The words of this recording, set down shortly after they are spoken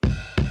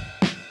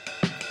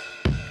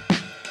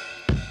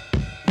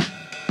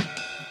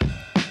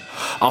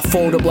I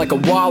fold up like a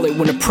wallet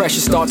when the pressure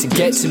starts to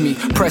get to me,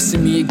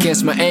 pressing me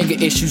against my anger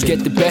issues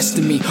get the best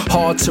of me.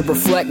 Hard to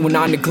reflect when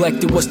I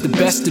neglected what's the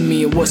best of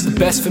me and what's the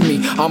best for me.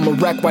 I'm a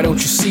wreck, why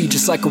don't you see?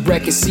 Just like a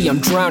wreck at sea, I'm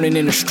drowning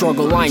in a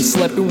struggle. I ain't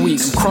slept in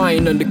weeks, I'm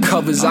crying under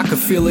covers. I can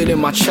feel it in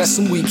my chest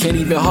and weak. Can't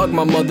even hug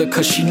my mother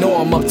cause she know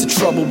I'm up to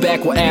trouble.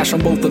 Back with ash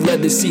on both the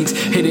leather seats,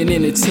 hidden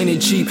in a tinted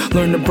Jeep.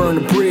 Learn to burn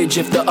the bridge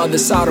if the other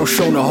side don't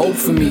show no hope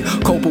for me.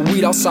 Cope with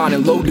weed outside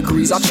in low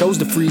degrees, I chose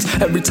to freeze.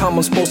 Every time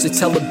I'm supposed to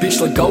tell a bitch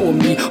let go of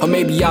me, or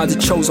maybe I just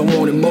chose I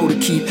wanted more to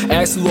keep.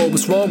 Ask the Lord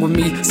what's wrong with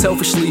me,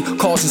 selfishly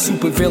causing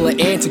super villain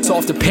antics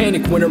off the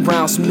panic when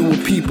around some newer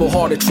people.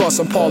 Hard to trust,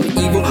 I'm partly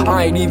evil.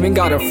 I ain't even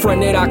got a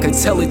friend that I can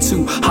tell it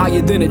to.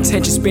 Higher than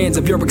attention spans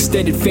of your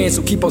extended fans,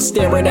 so keep on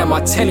staring at my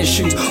tennis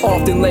shoes.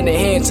 Often lend a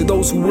hand to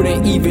those who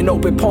wouldn't even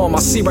open palm. I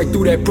see right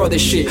through that brother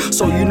shit,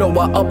 so you know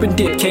I up and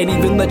dip. Can't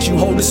even let you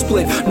hold a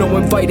split. No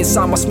invite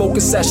inside my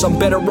smoking sesh. I'm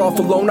better off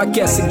alone, I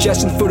guess.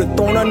 Suggestions for the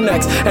thorn on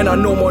next. And I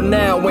know more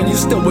now when you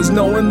still was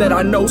knowing that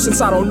I know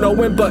since I don't know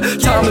him. But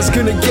time is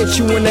gonna get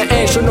you in the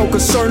end. Show no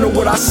concern of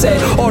what I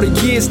said. All the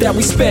years that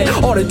we spent,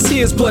 all the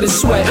tears, blood and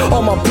sweat.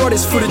 All my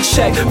brothers for the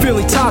check.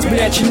 Feeling ties been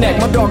at your neck.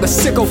 My dog a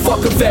sicko,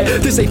 fuck a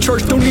vet. This ain't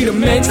church, don't need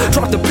amends.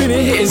 Drop the pin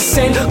and hit and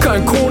send.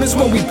 Cutting corners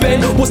when we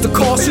bend. What's the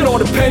cost? It all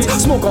depends.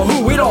 Smoke on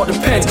who? It all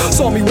depends.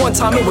 Saw me one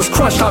time, it was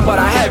crunch time, but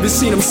I haven't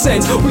seen him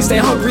since. We stay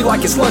hungry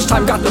like it's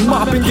lunchtime. Got the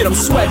mop and get him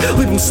sweat.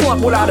 Leave him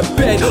slump without a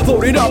bed.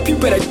 Load it up, you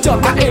better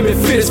duck. I aim it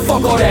fit,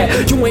 fuck all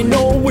that. You ain't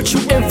knowing what you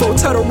info.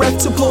 Tell the ref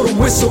to blow the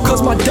whistle,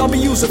 cause my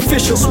W's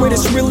official. Swear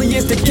this really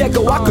is the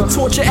get-go. I could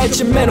torture at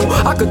your mental,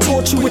 I could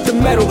torture with the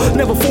metal.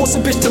 Never force a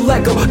bitch to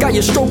let go. Got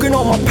you stroking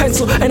on my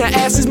pencil, and her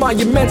ass is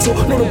monumental.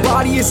 No, the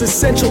body is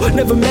essential.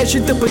 Never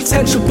measured the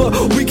potential,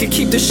 but we could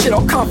keep this shit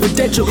all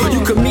confidential.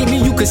 You could meet me,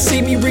 you could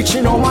see me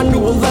reaching all my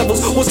newer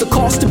levels. What's the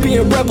cost of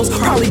being rebels?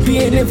 Probably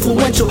being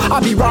influential. I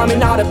be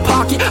rhyming out of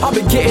pocket, I've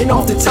been getting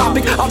off the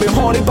topic. I've been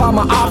haunted by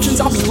my options,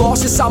 I'll be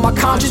lost inside my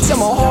conscience. And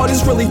my heart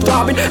is really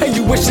throbbing, and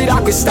you wish that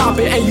I could stop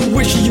it. And you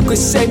wish that you could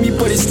save me,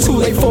 but it's too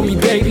late for me,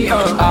 baby.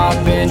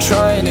 I've been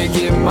trying to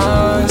get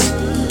mine,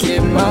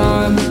 get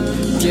mine,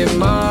 get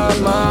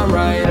mine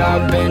right.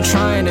 I've been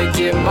trying to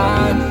get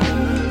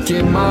mine,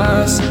 get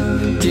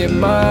mine, get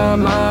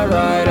mine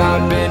right.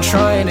 I've been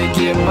trying to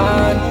get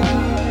mine,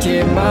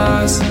 get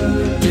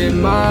mine, get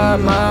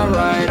mine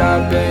right.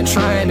 I've been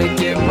trying to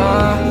get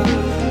mine,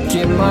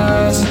 get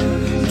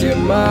mine, get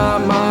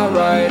mine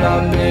right.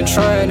 I've been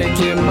trying to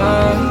get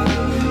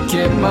mine,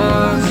 get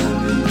mine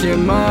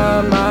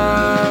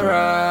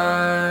right.